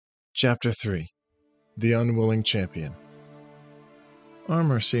Chapter 3. The Unwilling Champion.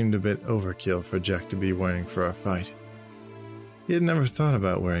 Armor seemed a bit overkill for Jack to be wearing for our fight. He had never thought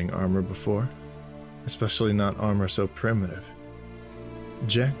about wearing armor before, especially not armor so primitive.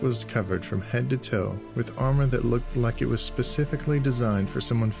 Jack was covered from head to toe with armor that looked like it was specifically designed for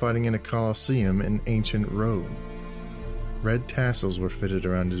someone fighting in a Colosseum in ancient Rome. Red tassels were fitted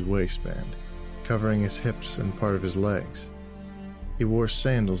around his waistband, covering his hips and part of his legs. He wore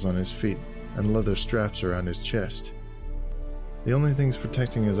sandals on his feet and leather straps around his chest. The only things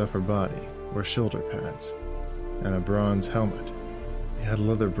protecting his upper body were shoulder pads and a bronze helmet. He had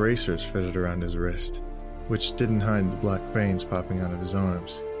leather bracers fitted around his wrist, which didn't hide the black veins popping out of his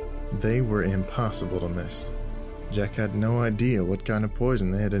arms. They were impossible to miss. Jack had no idea what kind of poison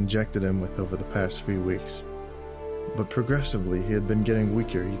they had injected him with over the past few weeks. But progressively he had been getting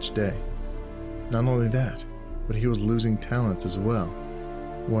weaker each day. Not only that, but he was losing talents as well.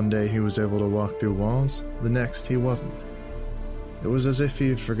 One day he was able to walk through walls, the next he wasn't. It was as if he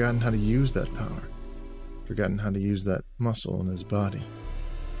had forgotten how to use that power, forgotten how to use that muscle in his body.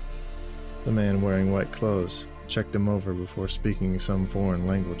 The man wearing white clothes checked him over before speaking some foreign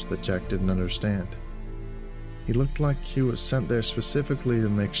language that Jack didn't understand. He looked like he was sent there specifically to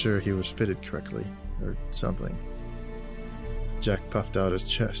make sure he was fitted correctly, or something. Jack puffed out his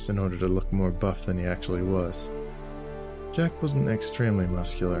chest in order to look more buff than he actually was. Jack wasn't extremely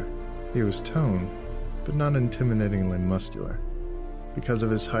muscular. He was toned, but not intimidatingly muscular. Because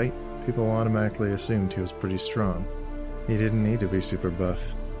of his height, people automatically assumed he was pretty strong. He didn't need to be super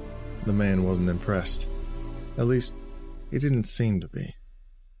buff. The man wasn't impressed. At least, he didn't seem to be.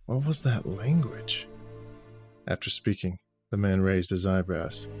 What was that language? After speaking, the man raised his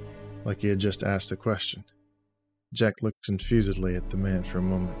eyebrows, like he had just asked a question. Jack looked confusedly at the man for a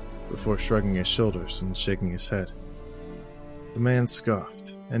moment, before shrugging his shoulders and shaking his head. The man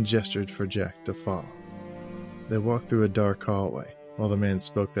scoffed and gestured for Jack to follow. They walked through a dark hallway while the man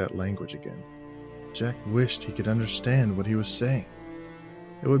spoke that language again. Jack wished he could understand what he was saying.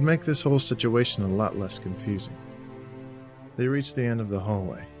 It would make this whole situation a lot less confusing. They reached the end of the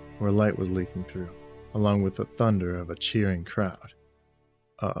hallway, where light was leaking through, along with the thunder of a cheering crowd.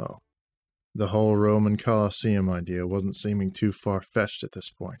 Uh-oh. The whole Roman Colosseum idea wasn't seeming too far-fetched at this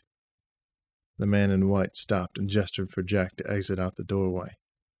point. The man in white stopped and gestured for Jack to exit out the doorway.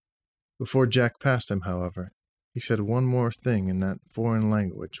 Before Jack passed him, however, he said one more thing in that foreign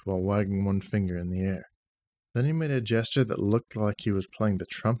language while wagging one finger in the air. Then he made a gesture that looked like he was playing the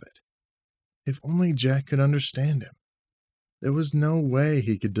trumpet. If only Jack could understand him. There was no way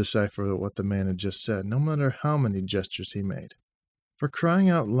he could decipher what the man had just said, no matter how many gestures he made. For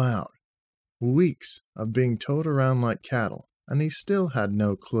crying out loud, weeks of being towed around like cattle, and he still had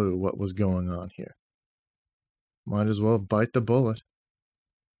no clue what was going on here. Might as well bite the bullet.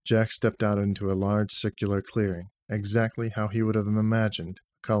 Jack stepped out into a large circular clearing, exactly how he would have imagined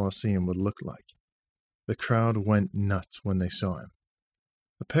a Colosseum would look like. The crowd went nuts when they saw him.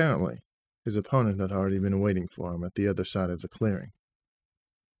 Apparently, his opponent had already been waiting for him at the other side of the clearing.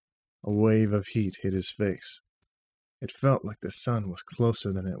 A wave of heat hit his face. It felt like the sun was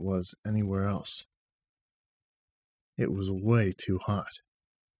closer than it was anywhere else. It was way too hot.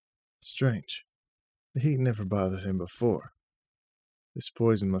 Strange. The heat never bothered him before. This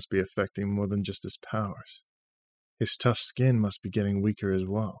poison must be affecting more than just his powers. His tough skin must be getting weaker as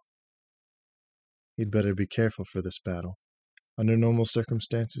well. He'd better be careful for this battle. Under normal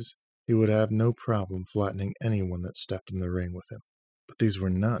circumstances, he would have no problem flattening anyone that stepped in the ring with him. But these were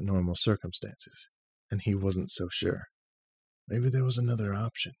not normal circumstances, and he wasn't so sure. Maybe there was another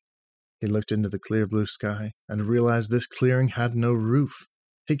option. He looked into the clear blue sky and realized this clearing had no roof.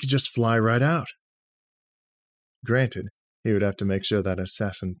 He could just fly right out. Granted, he would have to make sure that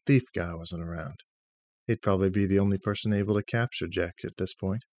assassin thief guy wasn't around. He'd probably be the only person able to capture Jack at this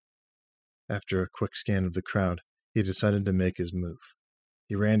point. After a quick scan of the crowd, he decided to make his move.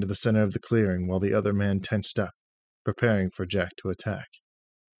 He ran to the center of the clearing while the other man tensed up, preparing for Jack to attack.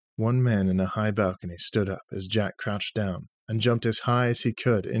 One man in a high balcony stood up as Jack crouched down and jumped as high as he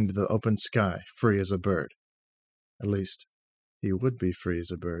could into the open sky, free as a bird. At least, he would be free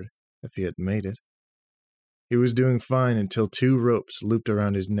as a bird if he had made it. He was doing fine until two ropes looped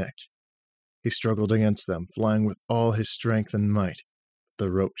around his neck. He struggled against them, flying with all his strength and might. The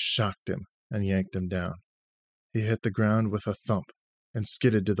rope shocked him and yanked him down. He hit the ground with a thump and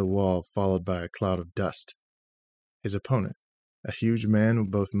skidded to the wall, followed by a cloud of dust. His opponent, a huge man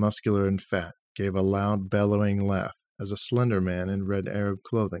both muscular and fat, gave a loud, bellowing laugh as a slender man in red Arab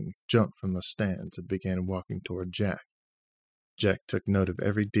clothing jumped from the stands and began walking toward Jack. Jack took note of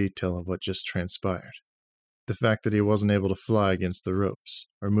every detail of what just transpired. The fact that he wasn't able to fly against the ropes,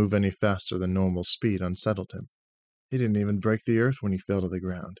 or move any faster than normal speed, unsettled him. He didn't even break the earth when he fell to the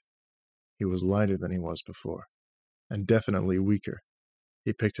ground. He was lighter than he was before, and definitely weaker.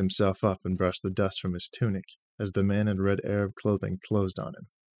 He picked himself up and brushed the dust from his tunic as the man in red Arab clothing closed on him.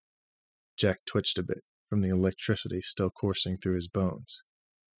 Jack twitched a bit from the electricity still coursing through his bones.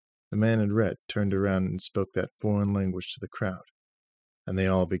 The man in red turned around and spoke that foreign language to the crowd, and they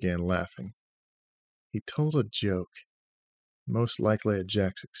all began laughing. He told a joke, most likely at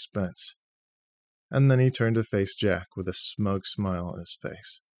Jack's expense, and then he turned to face Jack with a smug smile on his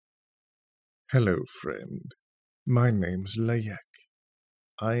face. "Hello, friend. My name's Layek.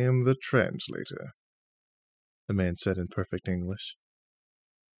 I am the translator," the man said in perfect English.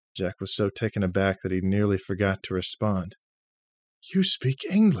 Jack was so taken aback that he nearly forgot to respond. "You speak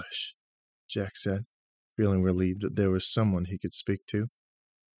English," Jack said, feeling relieved that there was someone he could speak to.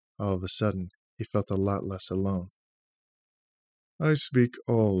 All of a sudden, he felt a lot less alone. "I speak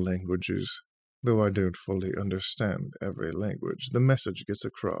all languages. Though I don't fully understand every language, the message gets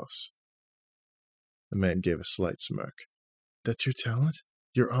across." The man gave a slight smirk. "That's your talent?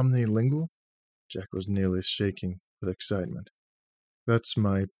 You're omnilingual?" Jack was nearly shaking with excitement. "That's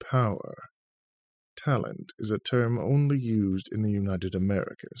my power. Talent is a term only used in the United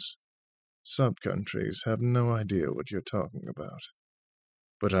Americas. Sub-countries have no idea what you're talking about.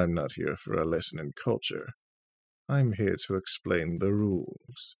 But I'm not here for a lesson in culture. I'm here to explain the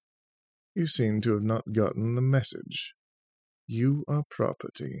rules. You seem to have not gotten the message. You are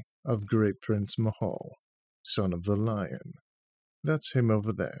property of Great Prince Mahal, son of the Lion. That's him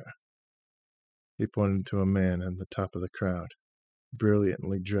over there." He pointed to a man in the top of the crowd,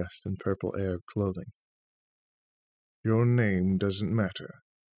 brilliantly dressed in purple Arab clothing. "Your name doesn't matter.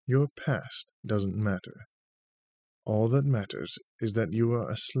 Your past doesn't matter. All that matters is that you are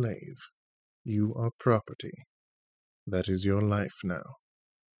a slave. You are property. That is your life now.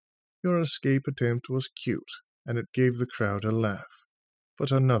 Your escape attempt was cute, and it gave the crowd a laugh,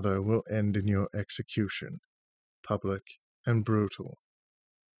 but another will end in your execution, public and brutal.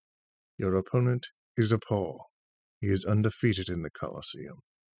 Your opponent is a Paul. He is undefeated in the Colosseum.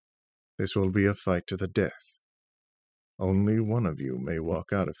 This will be a fight to the death. Only one of you may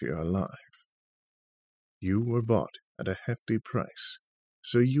walk out of here alive. You were bought at a hefty price,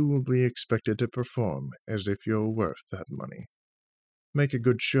 so you will be expected to perform as if you're worth that money. Make a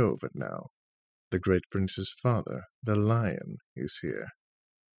good show of it now. The Great Prince's father, the Lion, is here.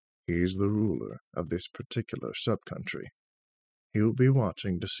 He's the ruler of this particular sub-country. He'll be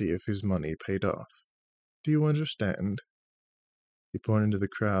watching to see if his money paid off. Do you understand?" He pointed to the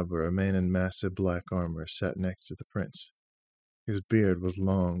crowd where a man in massive black armor sat next to the prince. His beard was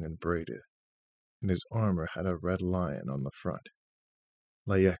long and braided, and his armor had a red lion on the front.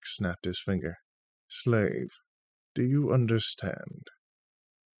 Layek snapped his finger. "Slave, do you understand?"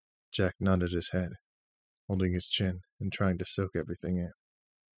 Jack nodded his head, holding his chin and trying to soak everything in.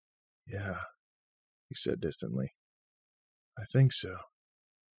 "Yeah," he said distantly. "I think so.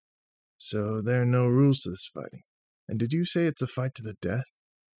 So there are no rules to this fighting. And did you say it's a fight to the death?"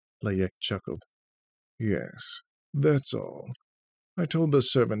 Layek chuckled. "Yes, that's all. I told the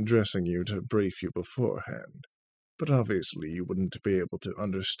servant dressing you to brief you beforehand, but obviously you wouldn't be able to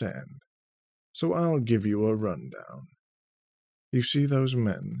understand. So I'll give you a rundown. You see those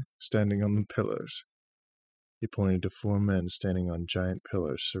men standing on the pillars?" He pointed to 4 men standing on giant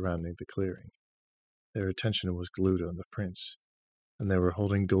pillars surrounding the clearing. Their attention was glued on the prince, and they were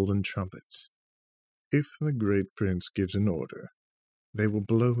holding golden trumpets. If the Great Prince gives an order, they will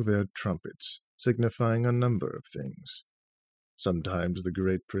blow their trumpets, signifying a number of things. Sometimes the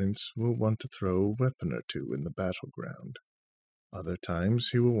Great Prince will want to throw a weapon or two in the battleground. Other times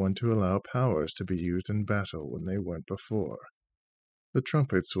he will want to allow powers to be used in battle when they weren't before. The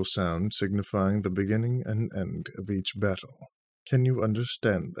trumpets will sound, signifying the beginning and end of each battle. Can you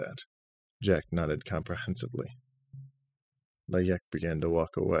understand that?" Jack nodded comprehensively. Layek began to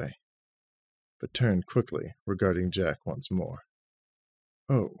walk away, but turned quickly, regarding Jack once more.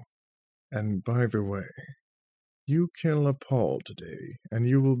 "Oh, and by the way, you kill a Paul today, and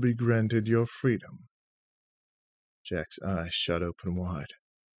you will be granted your freedom." Jack's eyes shut open wide.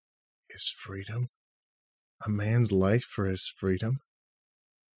 His freedom? A man's life for his freedom?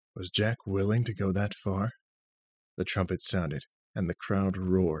 Was Jack willing to go that far? The trumpet sounded, and the crowd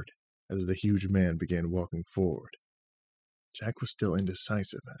roared as the huge man began walking forward. Jack was still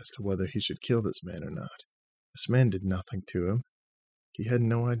indecisive as to whether he should kill this man or not. This man did nothing to him. He had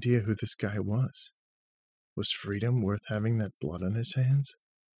no idea who this guy was. Was freedom worth having that blood on his hands?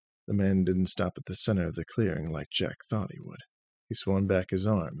 The man didn't stop at the center of the clearing like Jack thought he would. He swung back his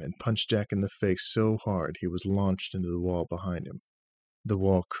arm and punched Jack in the face so hard he was launched into the wall behind him. The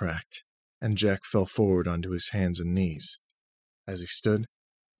wall cracked, and Jack fell forward onto his hands and knees. As he stood,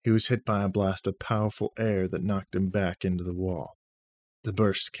 he was hit by a blast of powerful air that knocked him back into the wall. The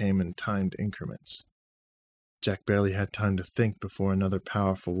bursts came in timed increments. Jack barely had time to think before another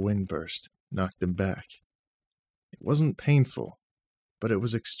powerful wind burst knocked him back. It wasn't painful, but it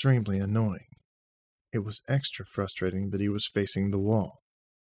was extremely annoying. It was extra frustrating that he was facing the wall.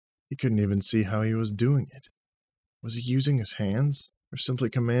 He couldn't even see how he was doing it. Was he using his hands, or simply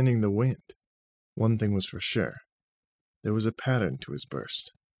commanding the wind? One thing was for sure. There was a pattern to his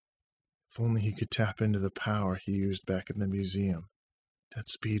burst. If only he could tap into the power he used back in the museum. That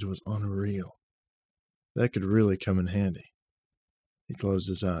speed was unreal. That could really come in handy. He closed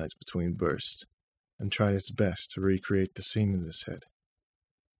his eyes between bursts and tried his best to recreate the scene in his head,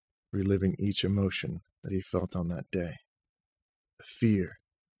 reliving each emotion that he felt on that day. The fear,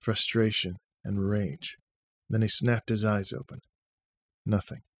 frustration, and rage. Then he snapped his eyes open.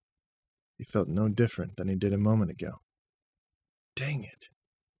 Nothing. He felt no different than he did a moment ago. Dang it.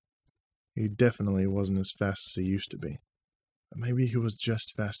 He definitely wasn't as fast as he used to be, but maybe he was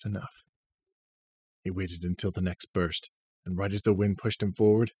just fast enough. He waited until the next burst, and right as the wind pushed him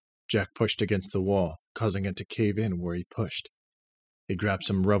forward, Jack pushed against the wall, causing it to cave in where he pushed. He grabbed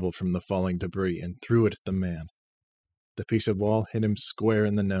some rubble from the falling debris and threw it at the man. The piece of wall hit him square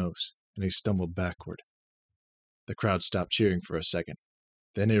in the nose, and he stumbled backward. The crowd stopped cheering for a second,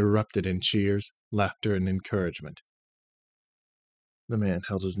 then erupted in cheers, laughter, and encouragement. The man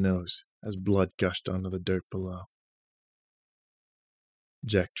held his nose as blood gushed onto the dirt below.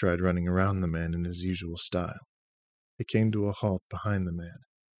 Jack tried running around the man in his usual style. He came to a halt behind the man.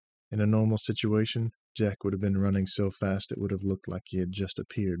 In a normal situation, Jack would have been running so fast it would have looked like he had just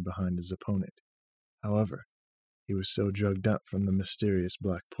appeared behind his opponent. However, he was so drugged up from the mysterious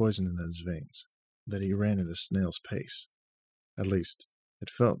black poison in his veins that he ran at a snail's pace. At least, it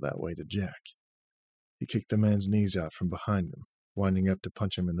felt that way to Jack. He kicked the man's knees out from behind him, winding up to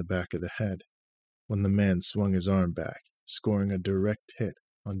punch him in the back of the head, when the man swung his arm back, scoring a direct hit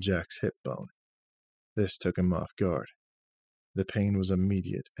on Jack's hip bone. This took him off guard. The pain was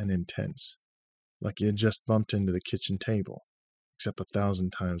immediate and intense, like he had just bumped into the kitchen table, except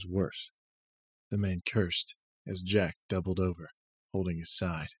 1,000 times worse. The man cursed as Jack doubled over, holding his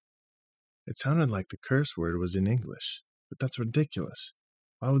side. It sounded like the curse word was in English, but that's ridiculous.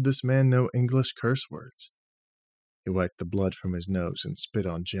 Why would this man know English curse words? He wiped the blood from his nose and spit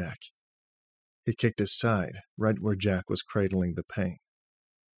on Jack. He kicked his side, right where Jack was cradling the pain.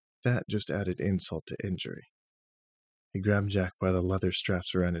 That just added insult to injury. He grabbed Jack by the leather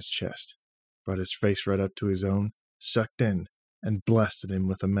straps around his chest, brought his face right up to his own, sucked in, and blasted him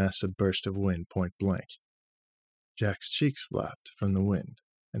with a massive burst of wind point blank. Jack's cheeks flapped from the wind,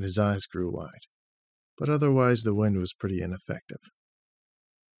 and his eyes grew wide, but otherwise the wind was pretty ineffective.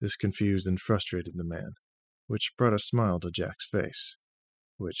 This confused and frustrated the man, which brought a smile to Jack's face,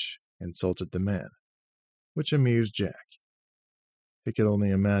 which insulted the man, which amused Jack. He could only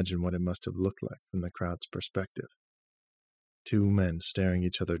imagine what it must have looked like from the crowd's perspective. 2 men staring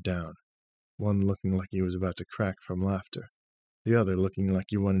each other down, one looking like he was about to crack from laughter, the other looking like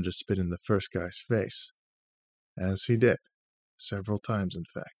he wanted to spit in the first guy's face. As he did, several times in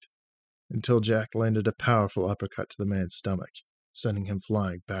fact, until Jack landed a powerful uppercut to the man's stomach, sending him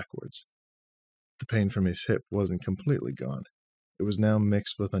flying backwards. The pain from his hip wasn't completely gone. It was now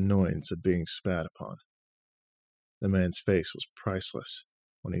mixed with annoyance at being spat upon. The man's face was priceless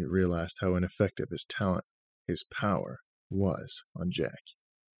when he realized how ineffective his talent, his power, was on Jack.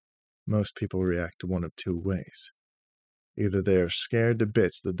 Most people react one of 2 ways. Either they are scared to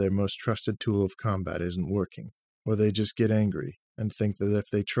bits that their most trusted tool of combat isn't working, or they just get angry and think that if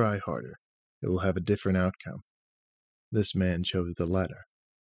they try harder, it will have a different outcome. This man chose the latter.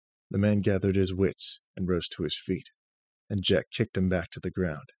 The man gathered his wits and rose to his feet, and Jack kicked him back to the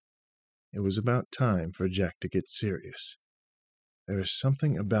ground. It was about time for Jack to get serious. There is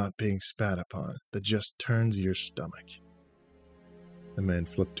something about being spat upon that just turns your stomach. The man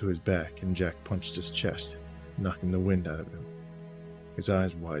flipped to his back and Jack punched his chest, knocking the wind out of him. His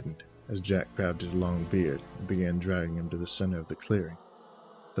eyes widened as Jack grabbed his long beard and began dragging him to the center of the clearing.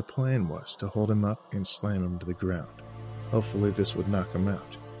 The plan was to hold him up and slam him to the ground. Hopefully this would knock him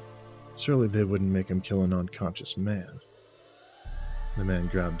out. Surely they wouldn't make him kill an unconscious man. The man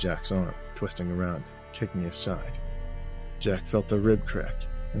grabbed Jack's arm, twisting around, kicking his side. Jack felt a rib crack,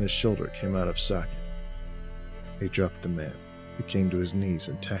 and his shoulder came out of socket. He dropped the man, who came to his knees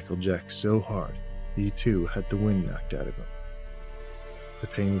and tackled Jack so hard, he too had the wind knocked out of him. The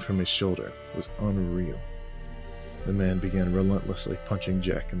pain from his shoulder was unreal. The man began relentlessly punching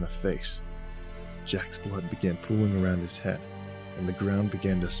Jack in the face. Jack's blood began pooling around his head, and the ground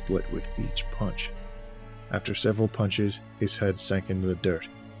began to split with each punch. After several punches, his head sank into the dirt.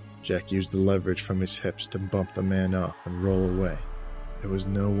 Jack used the leverage from his hips to bump the man off and roll away. There was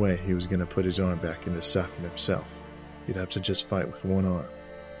no way he was going to put his arm back into socket himself. He'd have to just fight with one arm.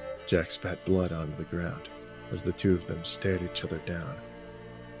 Jack spat blood onto the ground as the two of them stared each other down.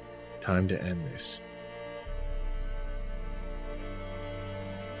 Time to end this.